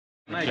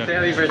Mike, say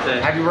happy birthday.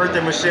 Happy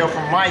birthday, Michelle,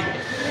 from Mike.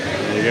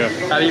 There you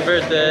go. Happy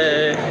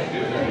birthday.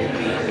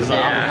 It's an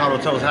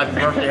avocado toast. Happy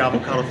birthday,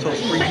 avocado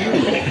toast for you.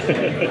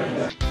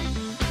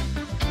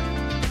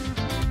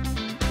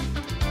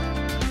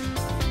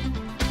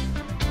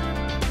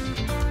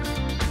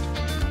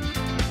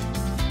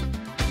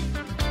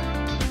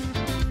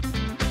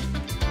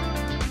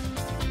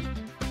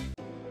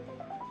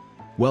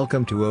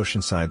 Welcome to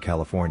Oceanside,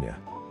 California.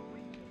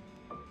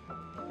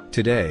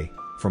 Today,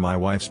 for my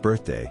wife's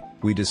birthday,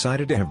 we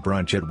decided to have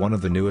brunch at one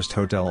of the newest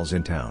hotels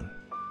in town.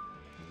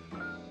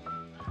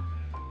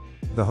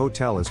 The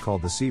hotel is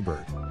called the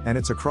Seabird, and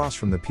it's across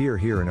from the pier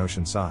here in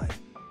Oceanside.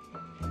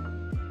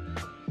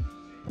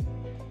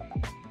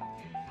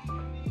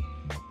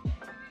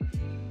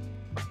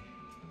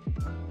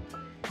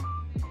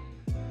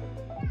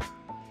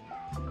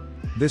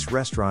 This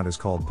restaurant is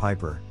called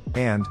Piper,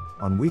 and,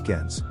 on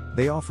weekends,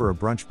 they offer a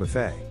brunch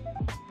buffet.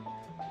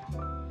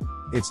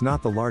 It's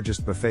not the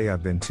largest buffet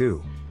I've been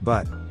to,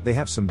 but they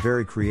have some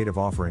very creative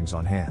offerings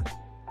on hand.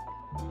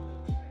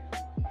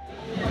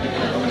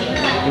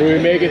 What do we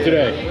make it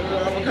today?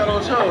 Avocado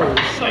toast.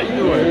 How you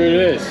doing? Here it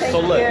is. So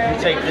look, you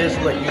take this.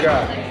 Look, you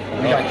got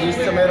these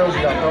tomatoes.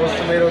 You got those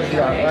tomatoes. You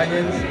got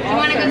onions. You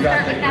want to go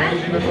start with that?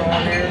 You're gonna throw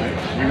on there.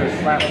 You're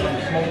gonna slap some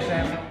smoked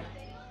salmon.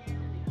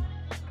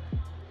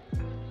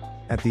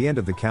 At the end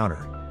of the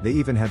counter, they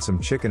even had some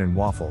chicken and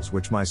waffles,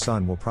 which my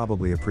son will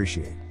probably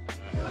appreciate.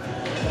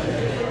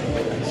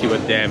 See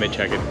what damage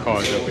I can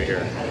cause over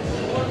here.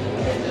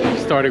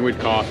 Starting with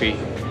coffee.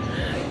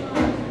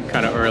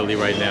 Kind of early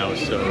right now,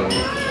 so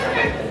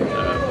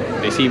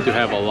they seem to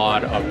have a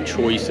lot of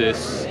choices.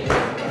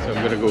 So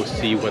I'm gonna go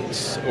see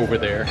what's over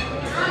there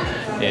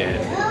and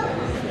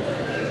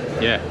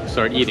yeah,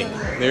 start eating.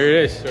 There it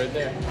is, right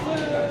there.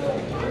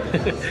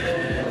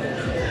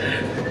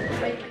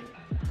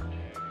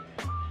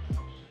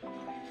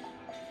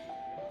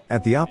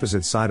 At the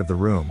opposite side of the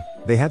room,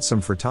 they had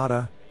some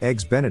frittata,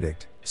 eggs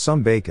Benedict,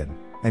 some bacon,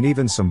 and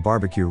even some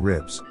barbecue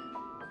ribs.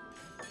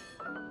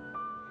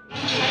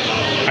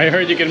 I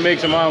heard you can make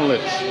some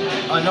omelets.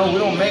 No, we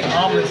don't make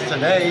omelets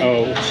today.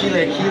 Oh.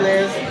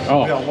 Chilaquiles.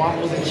 Oh. We got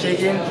waffles and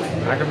chicken.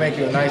 I can make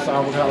you a nice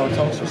avocado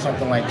toast or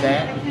something like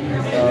that.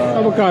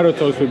 Avocado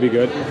toast would be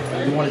good.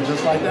 You want it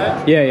just like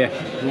that? Yeah, yeah.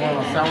 You want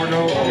a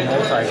sourdough or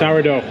multi?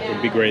 Sourdough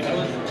would be great.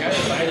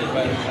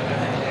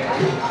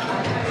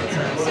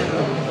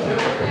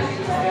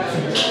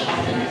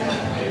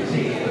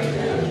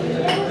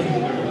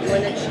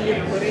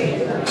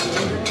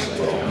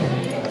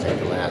 Take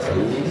the last of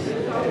these.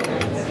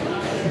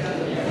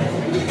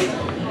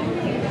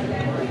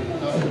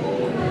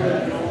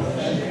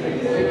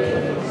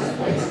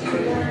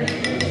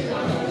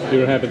 You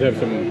don't happen to have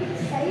some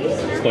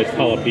sliced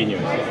jalapenos?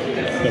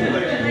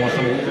 You want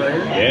some of these right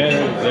here? Yeah,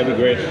 that'd be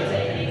great.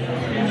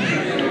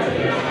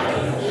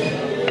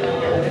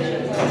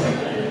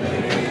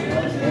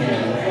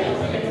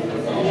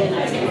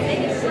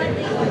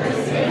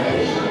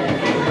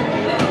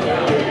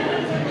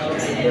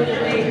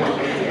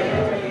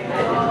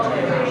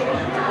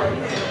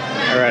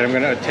 All right, I'm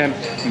gonna attempt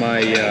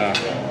my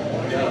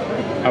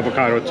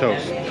avocado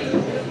toast.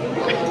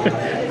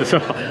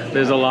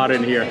 There's a lot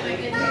in here.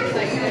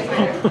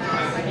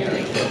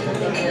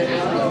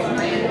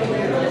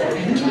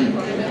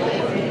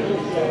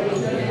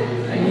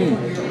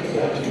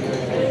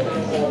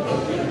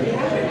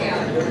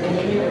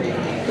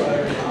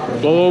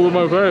 Blow over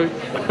my face.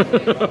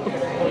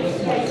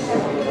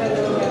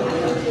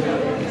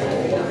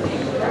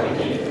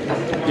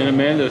 And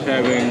Amanda's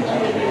having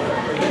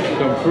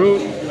some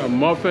fruit, a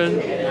muffin.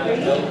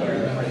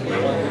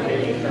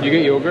 You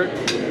get yogurt?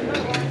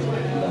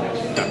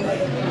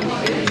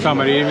 Tom,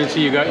 I didn't even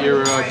see you got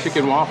your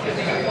chicken waffle.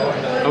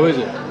 How is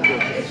it?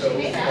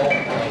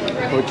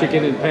 Or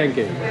chicken and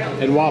pancake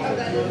and waffle.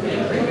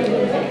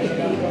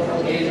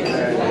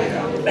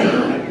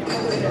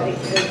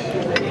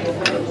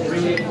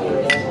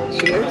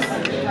 Cheers.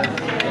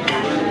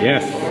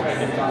 Yes.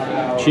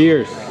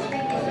 Cheers.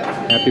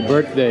 Happy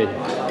birthday.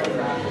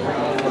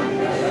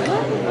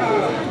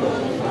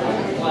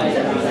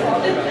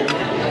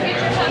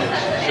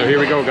 So here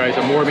we go, guys.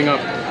 I'm warming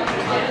up.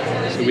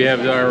 So we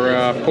have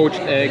our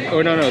poached egg.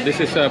 Oh no, this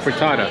is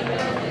frittata.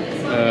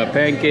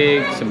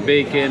 Pancakes, some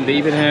bacon. They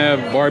even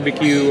have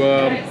barbecue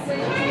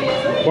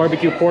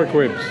pork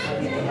ribs.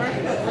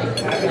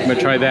 I'm gonna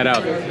try that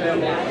out.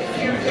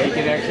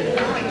 Bacon action.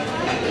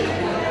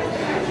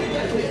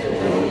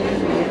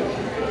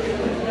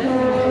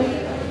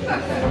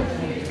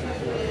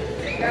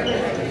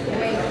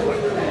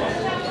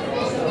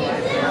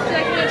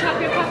 Can I top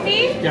your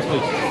coffee? Yes,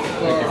 please.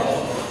 Thank you.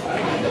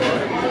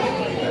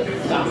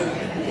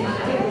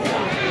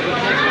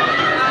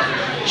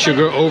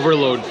 Sugar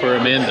overload for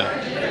Amanda.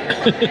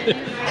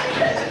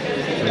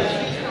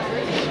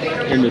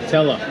 Your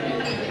Nutella.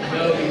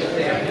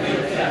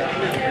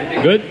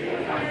 Good?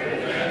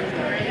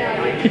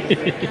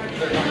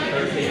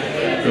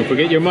 Don't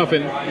forget your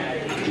muffin.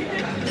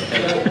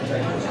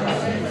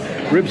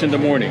 Ribs in the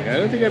morning. I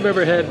don't think I've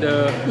ever had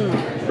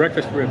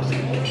breakfast ribs.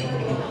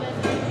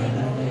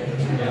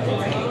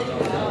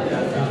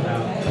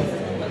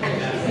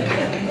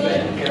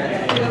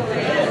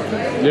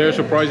 They're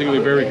surprisingly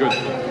very good.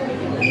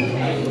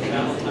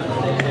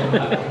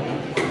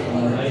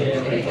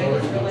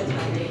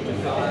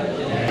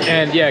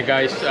 And yeah,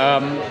 guys,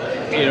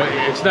 you know,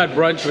 it's not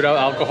brunch without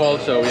alcohol,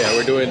 so yeah,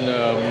 we're doing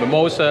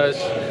mimosas,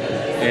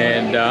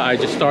 and I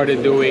just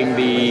started doing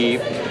the,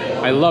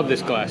 I love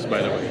this glass,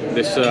 by the way,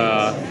 this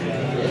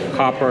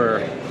copper,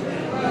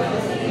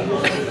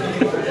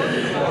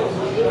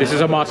 this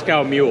is a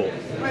Moscow Mule,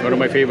 one of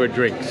my favorite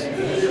drinks.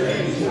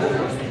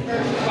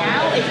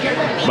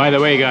 By the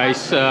way,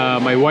 guys,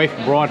 my wife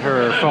brought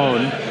her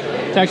phone.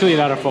 It's actually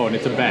not a phone,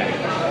 it's a bag.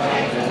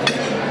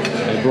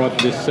 I brought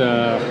this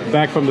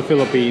back from the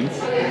Philippines,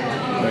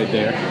 right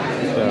there.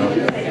 So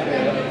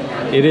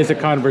it is a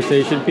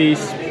conversation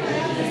piece.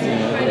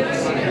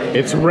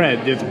 It's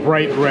red, it's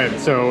bright red,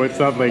 so it's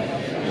not like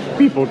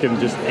people can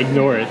just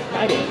ignore it.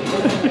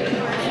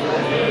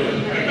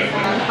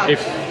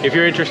 If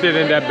you're interested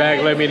in that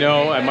bag, let me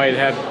know. I might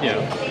have, you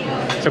know,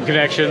 some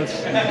connections.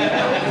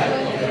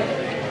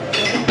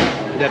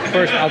 That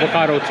first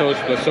avocado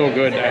toast was so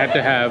good, I had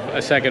to have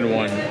a second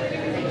one.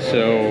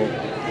 So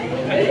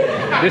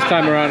this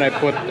time around, I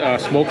put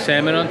smoked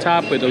salmon on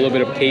top with a little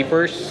bit of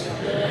capers,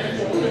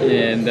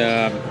 and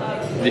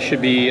this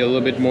should be a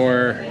little bit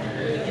more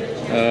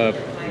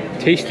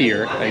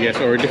tastier, I guess,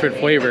 or a different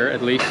flavor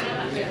at least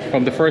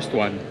from the first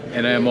one.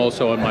 And I am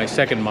also on my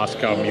second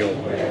Moscow Mule.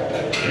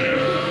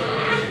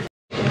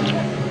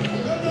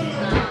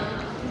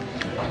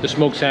 The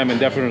smoked salmon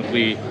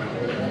definitely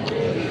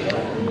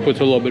puts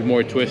a little bit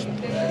more twist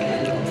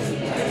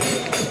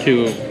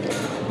to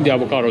the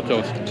avocado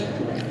toast.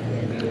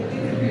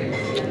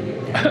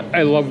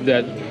 I love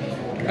that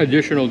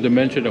additional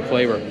dimension of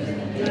flavor.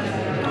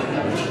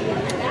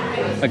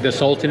 Like the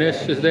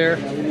saltiness is there.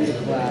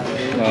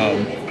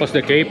 Plus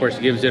the capers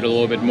gives it a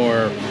little bit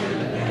more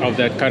of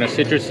that kind of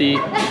citrusy,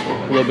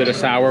 a little bit of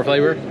sour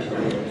flavor,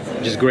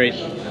 which is great.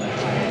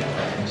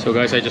 So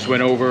guys, I just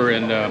went over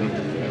and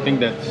I think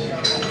that's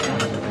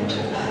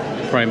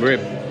prime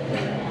rib.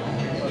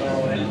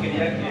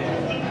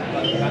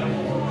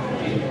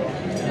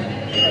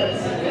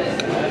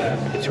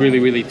 It's really,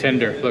 really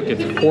tender. Look,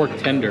 it's pork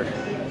tender.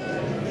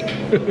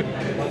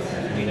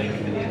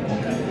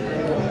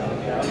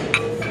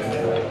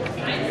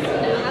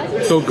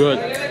 So good.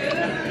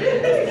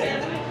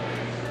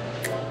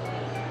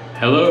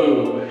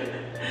 Hello.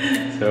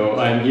 So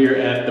I'm here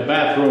at the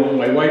bathroom.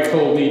 My wife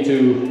told me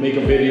to make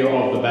a video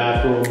of the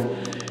bathroom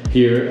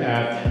here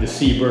at the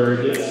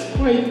Seabird. It's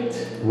quite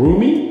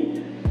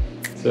roomy.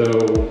 So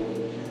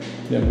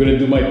I'm gonna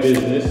do my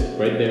business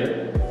right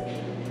there.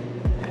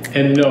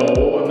 And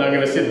no, I'm not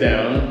gonna sit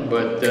down,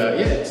 but yeah,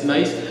 it's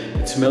nice.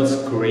 It smells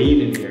great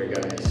in here,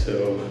 guys.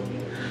 So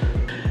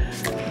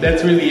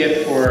that's really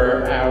it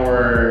for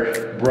our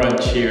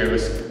brunch here. It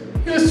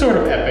was sort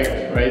of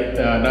epic, right?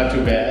 Not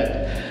too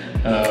bad.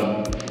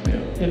 You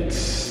know,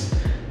 it's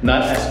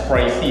not as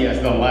pricey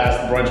as the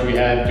last brunch we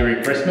had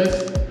during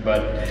Christmas,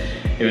 but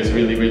it was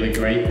really, really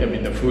great. I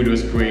mean, the food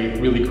was great,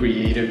 really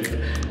creative.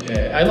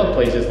 I love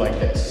places like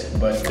this,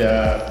 but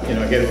you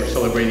know, again, we're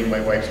celebrating my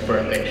wife's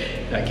birthday.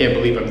 I can't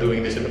believe I'm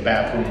doing this in the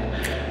bathroom,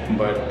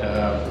 but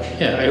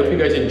yeah, I hope you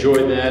guys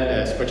enjoyed that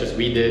as much as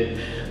we did.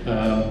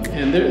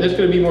 And there's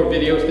going to be more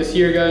videos this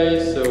year,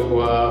 guys, so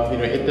you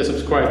know, hit the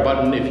subscribe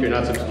button if you're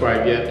not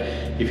subscribed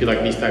yet, if you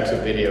like these types of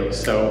videos.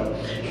 So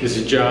this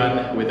is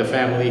John with the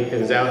family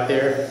that is out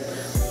there.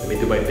 Let me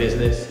do my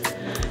business,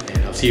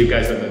 and I'll see you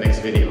guys on the next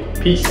video.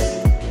 Peace.